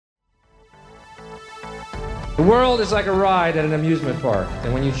The world is like a ride at an amusement park,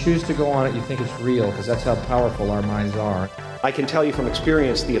 and when you choose to go on it, you think it's real, because that's how powerful our minds are. I can tell you from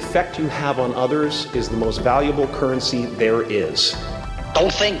experience, the effect you have on others is the most valuable currency there is.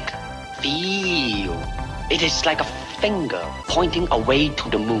 Don't think, feel. It is like a finger pointing away to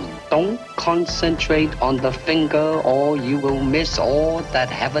the moon. Don't concentrate on the finger or you will miss all that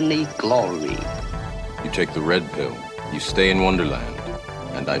heavenly glory. You take the red pill, you stay in Wonderland,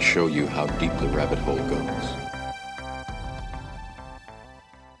 and I show you how deep the rabbit hole goes.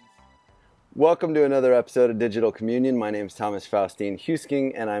 Welcome to another episode of Digital Communion. My name is Thomas Faustine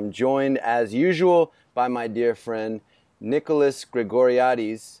Husking, and I'm joined, as usual, by my dear friend, Nic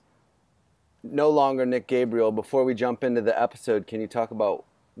Gregoriades, no longer Nic Gabriel. Before we jump into the episode, can you talk about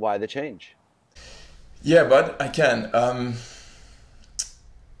why the change? Yeah, bud, I can.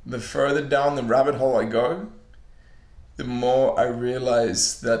 The further down the rabbit hole I go, the more I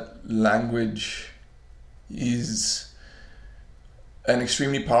realize that language is an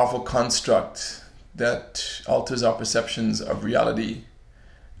extremely powerful construct that alters our perceptions of reality,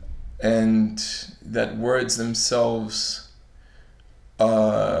 and that words themselves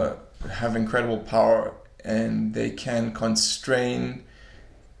have incredible power, and they can constrain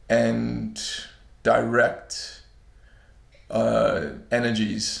and direct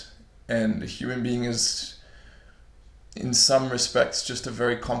energies. And a human being is, in some respects, just a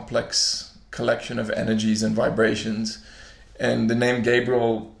very complex collection of energies and vibrations. And the name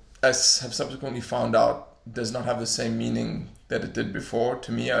Gabriel, as have subsequently found out, does not have the same meaning that it did before.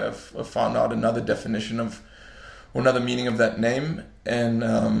 To me, I've found out another definition of, or another meaning of that name,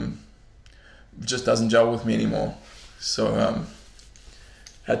 and just doesn't gel with me anymore. So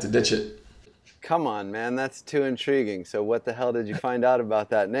had to ditch it. Come on, man, that's too intriguing. So what the hell did you find out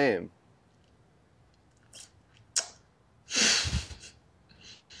about that name?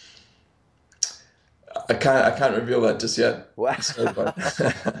 I can't reveal that just yet. Wow.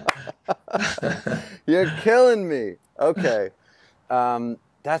 You're killing me. Okay.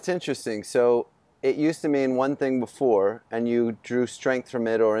 That's interesting. So it used to mean one thing before, and you drew strength from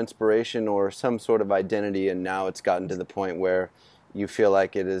it or inspiration or some sort of identity, and now it's gotten to the point where you feel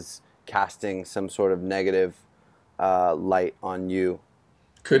like it is casting some sort of negative light on you.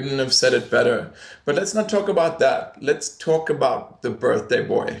 Couldn't have said it better. But let's not talk about that. Let's talk about the birthday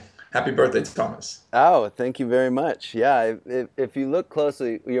boy. Happy birthday, Thomas. Oh, thank you very much. Yeah, if you look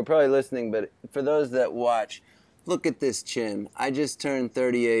closely, you're probably listening, but for those that watch, look at this chin. I just turned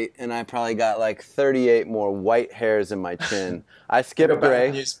 38, and I probably got like 38 more white hairs in my chin. I skipped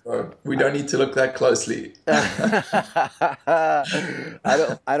gray. News, bro. We don't need to look that closely.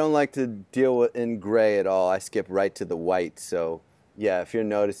 I don't like to deal with in gray at all. I skip right to the white. So, yeah, if you're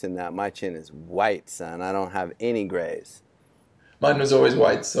noticing that, my chin is white, son. I don't have any grays. Mine was always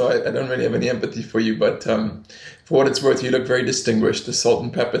white, so I don't really have any empathy for you. But for what it's worth, you look very distinguished. The salt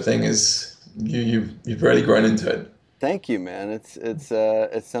and pepper thing is you've really grown into it. Thank you, man.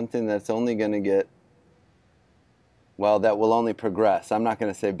 It's something that's only going to get, well, that will only progress. I'm not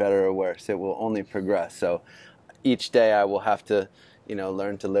going to say better or worse. It will only progress. So each day I will have to,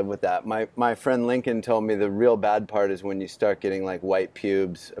 learn to live with that. My friend Lincoln told me the real bad part is when you start getting like white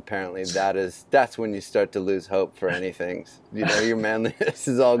pubes. Apparently that's when you start to lose hope for anything. Your manliness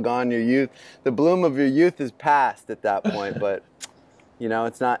is all gone. Your youth, the bloom of your youth is past at that point. But we're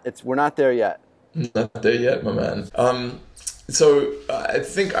not there yet. Not there yet, my man. So I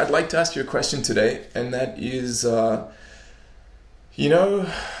think I'd like to ask you a question today, and that is,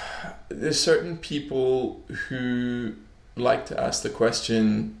 there's certain people who like to ask the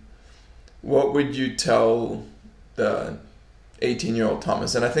question, what would you tell the 18-year-old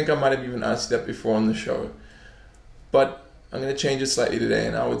Thomas? And I think I might have even asked you that before on the show, but I'm going to change it slightly today,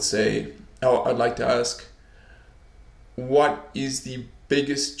 and I would say, I'd like to ask, what is the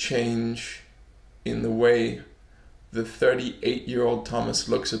biggest change in the way the 38-year-old Thomas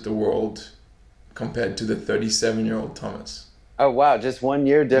looks at the world compared to the 37-year-old Thomas? Oh, wow, just 1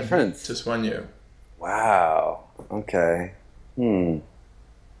 year difference? Mm-hmm. Just 1 year. Wow. Okay.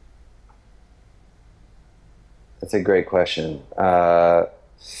 That's a great question. For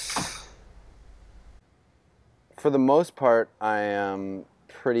the most part, I am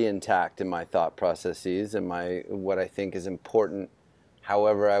pretty intact in my thought processes and what I think is important.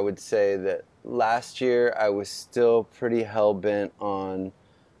 However, I would say that last year I was still pretty hell-bent on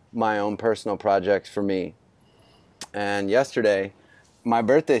my own personal projects for me. And yesterday, my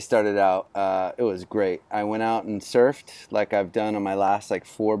birthday started out, it was great. I went out and surfed like I've done on my last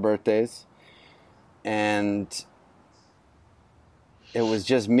 4 birthdays. And it was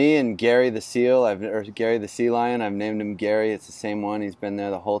just me and Gary the seal, or Gary the sea lion. I've named him Gary. It's the same one. He's been there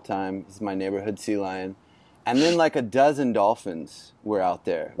the whole time. He's my neighborhood sea lion. And then like a dozen dolphins were out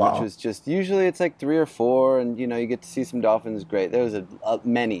there, Wow. which was just, usually it's like 3 or 4, and you know, you get to see some dolphins. Great. There was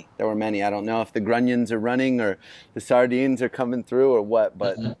many. There were many. I don't know if the grunions are running or the sardines are coming through or what,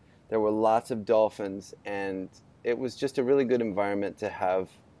 but there were lots of dolphins, and it was just a really good environment to have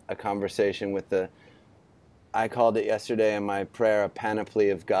a conversation with I called it yesterday in my prayer, a panoply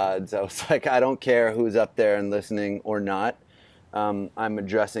of gods. I was like, I don't care who's up there and listening or not. I'm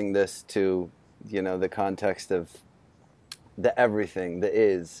addressing this to, you know, the context of the everything, the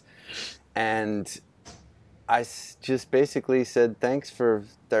is. And I just basically said, thanks for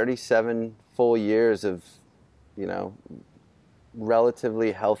 37 full years of, you know,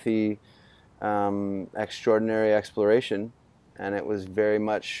 relatively healthy, extraordinary exploration. And it was very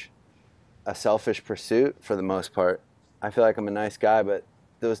much a selfish pursuit for the most part. I feel like I'm a nice guy, but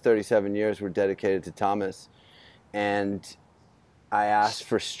those 37 years were dedicated to Thomas. And I asked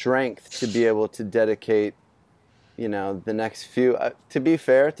for strength to be able to dedicate, you know, the next few. To be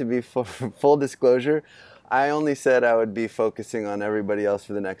fair, to be full disclosure, I only said I would be focusing on everybody else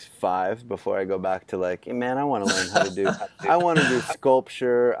for the next 5 before I go back to like, hey, man, I want to learn how to do. I want to do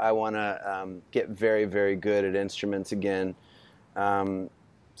sculpture. I want to get very, very good at instruments again.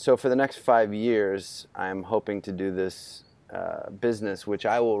 So for the next 5 years, I'm hoping to do this business, which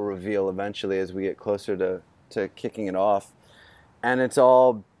I will reveal eventually as we get closer to kicking it off. And it's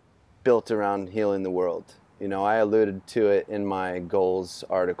all built around healing the world. You know, I alluded to it in my goals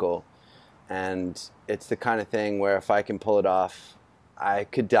article, and it's the kind of thing where if I can pull it off, I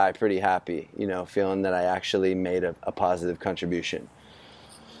could die pretty happy, you know, feeling that I actually made a positive contribution.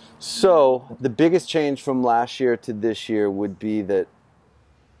 So the biggest change from last year to this year would be that,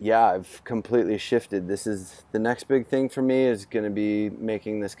 yeah, I've completely shifted. This is the next big thing for me, is going to be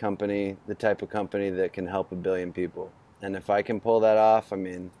making this company the type of company that can help 1 billion people. And if I can pull that off, I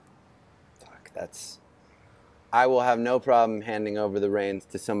mean, fuck, I will have no problem handing over the reins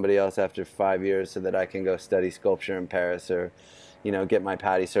to somebody else after 5 years so that I can go study sculpture in Paris, or, you know, get my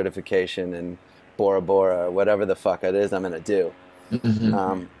PADI certification in Bora Bora, or whatever the fuck it is I'm going to do.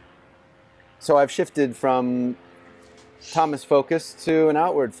 So I've shifted from Thomas focus to an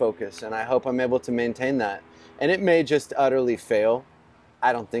outward focus, and I hope I'm able to maintain that. And it may just utterly fail.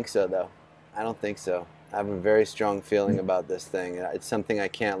 I don't think so, though. I don't think so. I have a very strong feeling about this thing. It's something I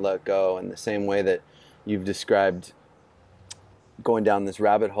can't let go, in the same way that you've described going down this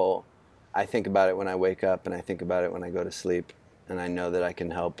rabbit hole. I think about it when I wake up, and I think about it when I go to sleep, and I know that I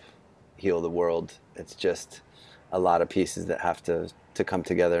can help heal the world. It's just a lot of pieces that have to come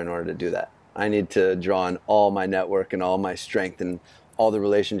together in order to do that. I need to draw on all my network and all my strength and all the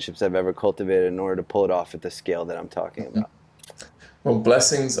relationships I've ever cultivated in order to pull it off at the scale that I'm talking about. Well,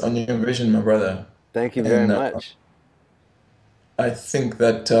 blessings on your vision, my brother. Thank you very much. I think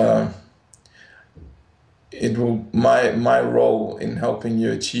that it will. My role in helping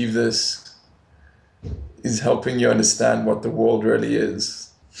you achieve this is helping you understand what the world really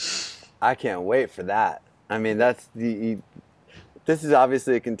is. I can't wait for that. I mean, this is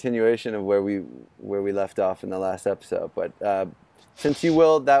obviously a continuation of where we left off in the last episode. But since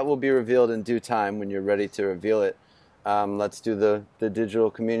that will be revealed in due time when you're ready to reveal it. Let's do the digital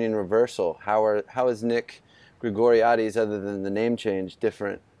communion reversal. How is Nic Gregoriades, other than the name change,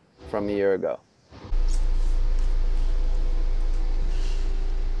 different from a year ago?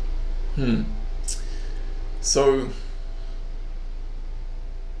 So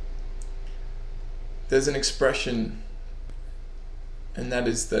there's an expression, and that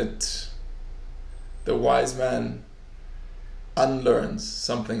is that the wise man unlearns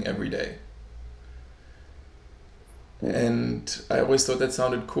something every day. And I always thought that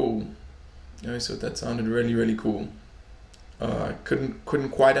sounded cool. I always thought that sounded really, really cool. I couldn't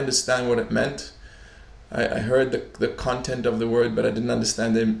quite understand what it meant. I heard the content of the word, but I didn't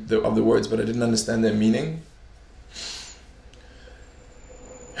understand of the words, but I didn't understand their meaning.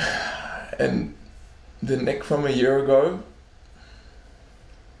 And the Nic from a year ago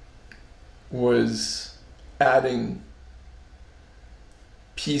was adding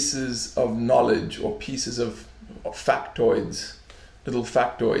pieces of knowledge, or pieces of factoids, little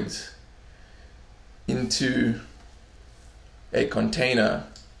factoids, into a container,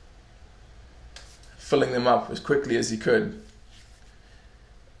 filling them up as quickly as he could.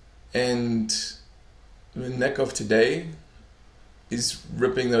 And the Nic of today is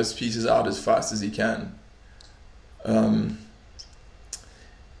ripping those pieces out as fast as he can, and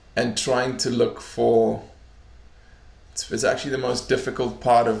trying to look for, it's actually the most difficult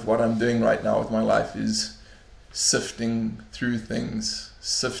part of what I'm doing right now with my life, is sifting through things,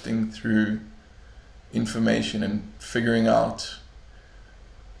 sifting through information, and figuring out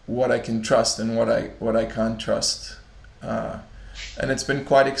what I can trust and what I can't trust, and it's been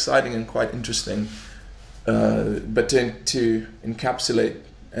quite exciting and quite interesting. But to encapsulate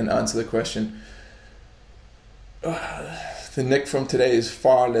and answer the question, the Nic from today is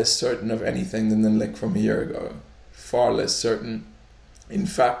far less certain of anything than the Nic from a year ago. Far less certain. In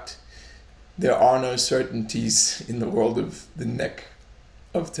fact, there are no certainties in the world of the Nic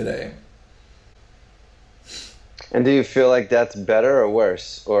of today. And do you feel like that's better or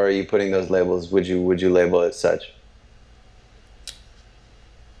worse, or are you putting those labels? Would you label it such?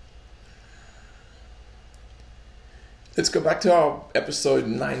 Let's go back to our episode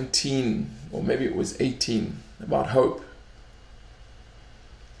 19, or maybe it was 18, about hope.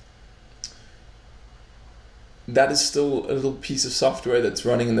 That is still a little piece of software that's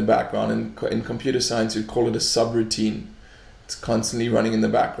running in the background. In computer science, you'd call it a subroutine. It's constantly running in the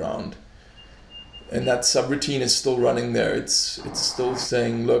background. And that subroutine is still running there. It's still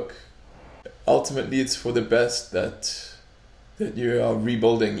saying, look, ultimately it's for the best that you are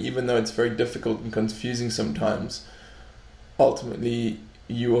rebuilding, even though it's very difficult and confusing sometimes. Ultimately,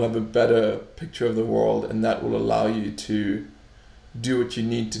 you will have a better picture of the world, and that will allow you to do what you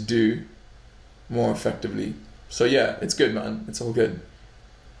need to do more effectively. So yeah, it's good, man. It's all good.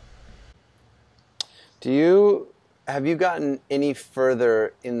 Have you gotten any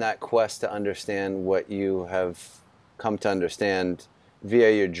further in that quest to understand what you have come to understand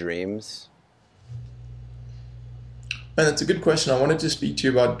via your dreams? Man, that's a good question. I wanted to speak to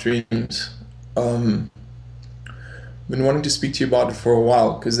you about dreams. Been wanting to speak to you about it for a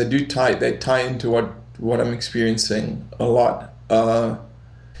while, because they tie into what I'm experiencing a lot.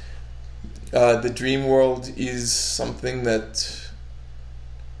 The dream world is something that,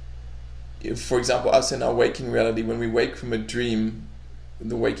 for example, us in our waking reality, when we wake from a dream,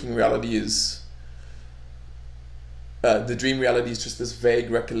 the waking reality is, the dream reality is just this vague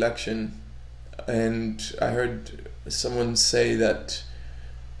recollection. And I heard someone say that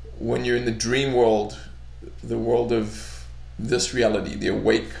when you're in the dream world, the world of this reality, the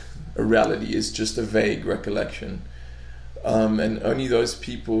awake reality, is just a vague recollection. And only those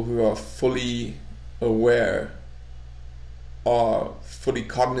people who are fully aware are fully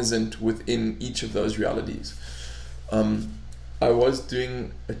cognizant within each of those realities. I was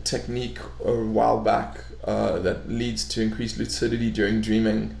doing a technique a while back that leads to increased lucidity during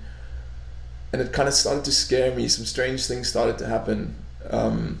dreaming, and it kind of started to scare me. Some strange things started to happen.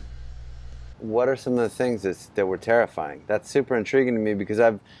 What are some of the things that were terrifying? That's super intriguing to me, because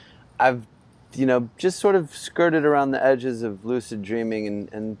I've just sort of skirted around the edges of lucid dreaming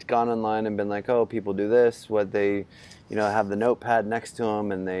and gone online and been like, oh, people do this, what they, have the notepad next to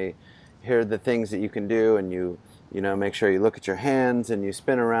them, and they hear the things that you can do, and you make sure you look at your hands and you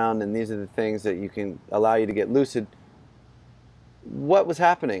spin around, and these are the things that you can allow you to get lucid. What was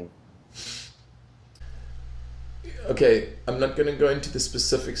happening? Okay, I'm not going to go into the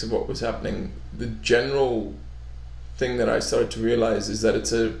specifics of what was happening. The general thing that I started to realize is that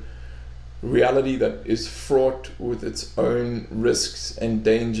it's a reality that is fraught with its own risks and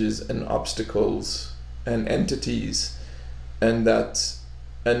dangers and obstacles and entities, and that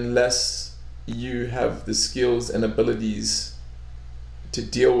unless you have the skills and abilities to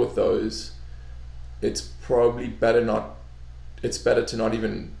deal with those, it's better to not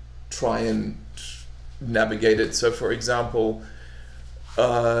even try and navigate it. So for example,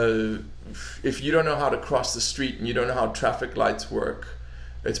 if you don't know how to cross the street and you don't know how traffic lights work,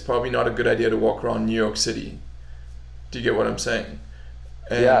 it's probably not a good idea to walk around New York City. Do you get what I'm saying?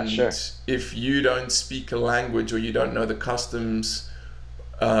 And yeah, sure. If you don't speak a language, or you don't know the customs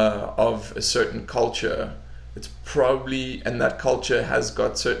of a certain culture, it's probably, and that culture has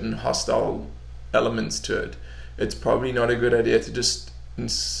got certain hostile elements to it, it's probably not a good idea to just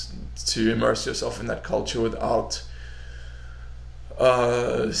to immerse yourself in that culture without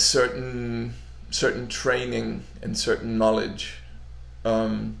certain training and certain knowledge.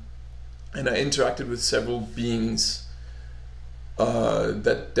 And I interacted with several beings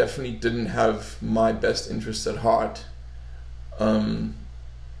that definitely didn't have my best interests at heart. And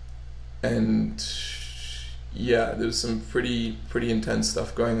yeah, there was some pretty intense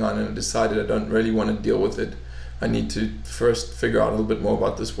stuff going on, and I decided I don't really want to deal with it. I need to first figure out a little bit more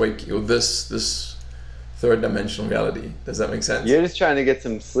about this this third dimensional reality. Does that make sense? You're just trying to get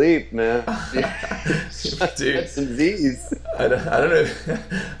some sleep, man. Dude, some Z's. I don't know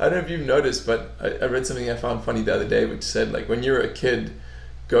if you've noticed, but I read something I found funny the other day, which said, like, when you were a kid,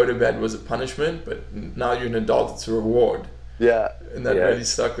 go to bed was a punishment, but now you're an adult, it's a reward. Yeah. And that really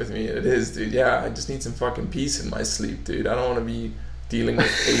stuck with me. It is, dude. Yeah, I just need some fucking peace in my sleep, dude. I don't want to be dealing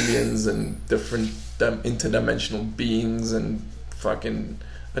with aliens and different interdimensional beings and fucking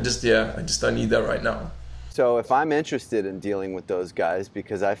I just don't need that right now. So if I'm interested in dealing with those guys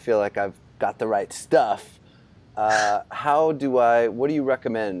because I feel like I've got the right stuff, what do you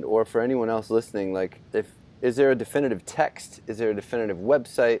recommend? Or for anyone else listening, like, is there a definitive text? Is there a definitive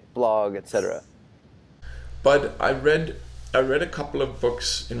website, blog, etc.? But I read a couple of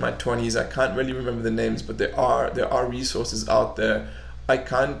books in my 20s. I can't really remember the names, but there are resources out there. I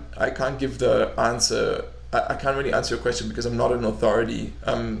can't give the answer. I can't really answer your question because I'm not an authority.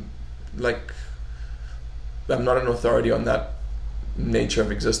 I'm not an authority on that nature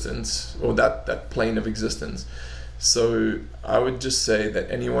of existence or that plane of existence. So I would just say that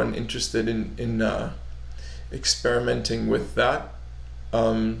anyone interested in experimenting with that,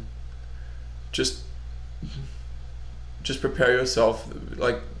 just prepare yourself.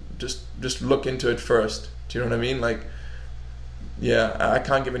 Like just look into it first. Do you know what I mean? Like, yeah, I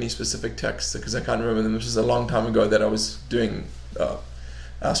can't give any specific texts because I can't remember them. This is a long time ago that I was doing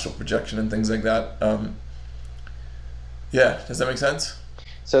astral projection and things like that. Yeah, does that make sense?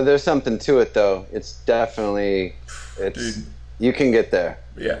 So there's something to it, though. It's definitely, Dude, you can get there.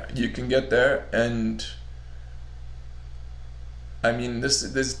 Yeah, you can get there, and I mean,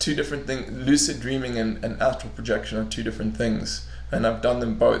 there's two different things. Lucid dreaming and astral projection are two different things, and I've done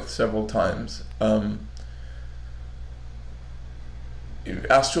them both several times.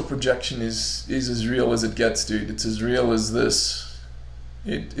 Astral projection is as real as it gets, dude. It's as real as this.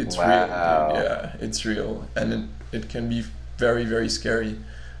 It's Wow. real, dude. Yeah, it's real, and it can be very, very scary.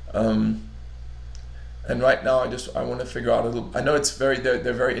 And right now I want to figure out a little. I know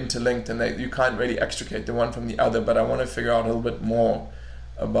they're very interlinked, and you can't really extricate the one from the other. But I want to figure out a little bit more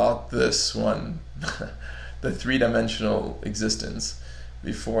about this one, the three-dimensional existence,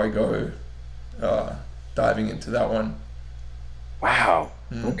 before I go diving into that one. Wow.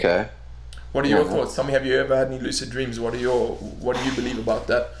 Okay. What are your thoughts? Tell me, have you ever had any lucid dreams? What do you believe about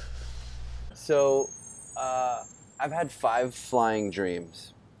that? So, I've had 5 flying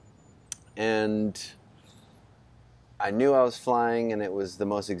dreams, and I knew I was flying, and it was the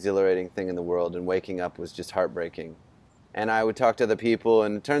most exhilarating thing in the world, and waking up was just heartbreaking. And I would talk to other people,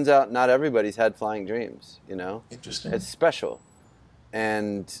 and it turns out not everybody's had flying dreams, you know? Interesting. It's special.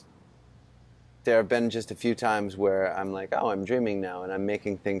 And there have been just a few times where I'm like, oh, I'm dreaming now, and I'm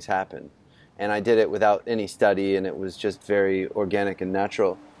making things happen. And I did it without any study, and it was just very organic and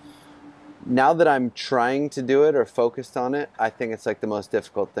natural. Now that I'm trying to do it or focused on it, I think it's like the most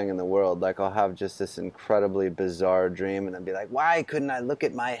difficult thing in the world. Like, I'll have just this incredibly bizarre dream, and I'll be like, why couldn't I look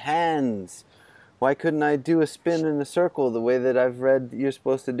at my hands? Why couldn't I do a spin in a circle the way that I've read you're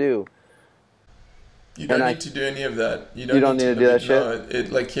supposed to do? You don't need to do any of that. You don't need to do that shit?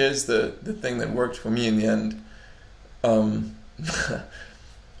 No, like, here's the thing that worked for me in the end.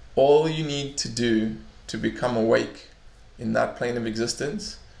 All you need to do to become awake in that plane of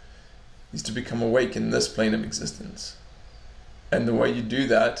existence is to become awake in this plane of existence. And the way you do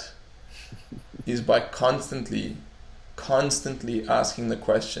that is by constantly asking the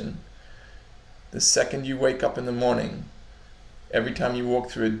question. The second you wake up in the morning, every time you walk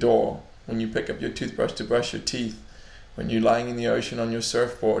through a door, when you pick up your toothbrush to brush your teeth, when you're lying in the ocean on your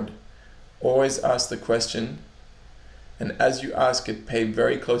surfboard, always ask the question, and as you ask it, pay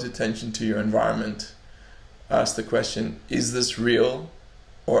very close attention to your environment. Ask the question, is this real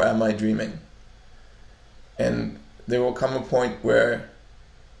or am I dreaming? And there will come a point where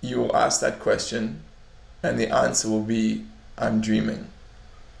you will ask that question and the answer will be, I'm dreaming.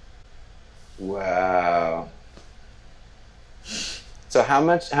 Wow. So how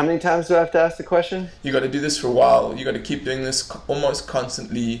many times do I have to ask the question? You got to do this for a while. You got to keep doing this almost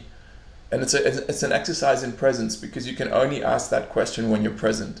constantly, and it's an exercise in presence, because you can only ask that question when you're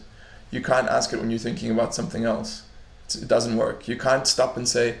present. You can't ask it when you're thinking about something else. It doesn't work. You can't stop and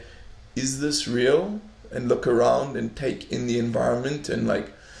say, "Is this real?" and look around and take in the environment and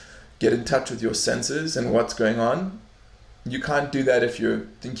like get in touch with your senses and what's going on. You can't do that if you're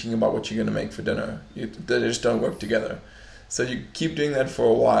thinking about what you're going to make for dinner. They just don't work together. So you keep doing that for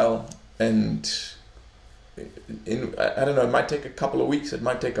a while, and I don't know, it might take a couple of weeks, it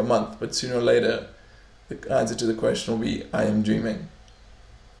might take a month, but sooner or later, the answer to the question will be, I am dreaming.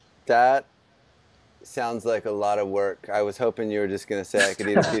 That sounds like a lot of work. I was hoping you were just going to say I could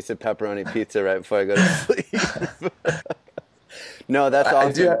eat a piece of pepperoni pizza right before I go to sleep. No, that's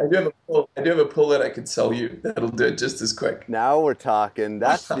awesome. I do have a pull that I could sell you. That'll do it just as quick. Now we're talking.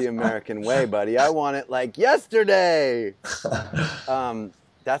 That's the American way, buddy. I want it like yesterday.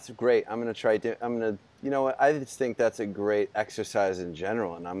 That's great. I'm going to try to, you know what? I just think that's a great exercise in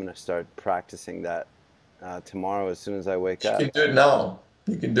general, and I'm going to start practicing that tomorrow as soon as I wake up. You can do it now.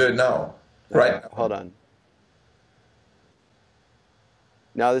 You can do it now. Right. Okay, hold on.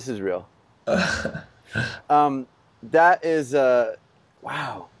 No, this is real. That is,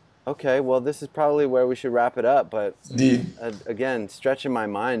 wow. Okay, well, this is probably where we should wrap it up. But again, stretching my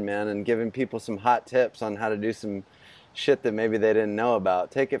mind, man, and giving people some hot tips on how to do some shit that maybe they didn't know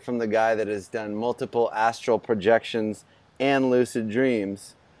about. Take it from the guy that has done multiple astral projections and lucid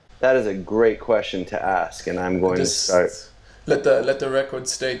dreams. That is a great question to ask, and I'm going to start. Let the record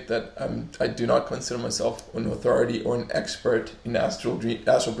state that I do not consider myself an authority or an expert in astral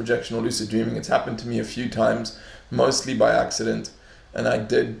projection or lucid dreaming. It's happened to me a few times, mostly by accident, and I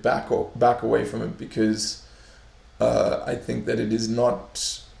did back away from it because I think that it is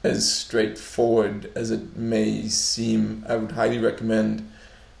not as straightforward as it may seem. I would highly recommend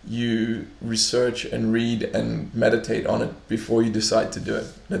you research and read and meditate on it before you decide to do it.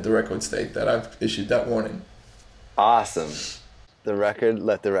 Let the record state that I've issued that warning. Awesome.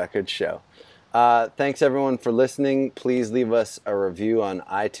 Let the record show. Thanks everyone for listening. Please leave us a review on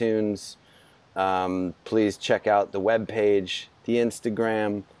iTunes. Please check out the webpage, the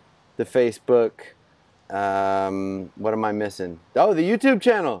Instagram, the Facebook. What am I missing? Oh, the YouTube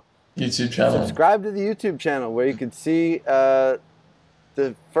channel. Subscribe to the YouTube channel where you can see the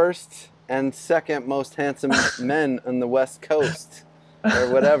first and second most handsome men on the West Coast.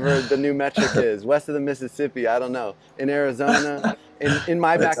 Or whatever the new metric is, west of the Mississippi, I don't know, in Arizona, in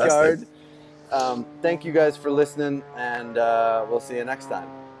my backyard. Thank you guys for listening, and we'll see you next time.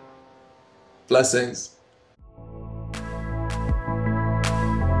 Blessings.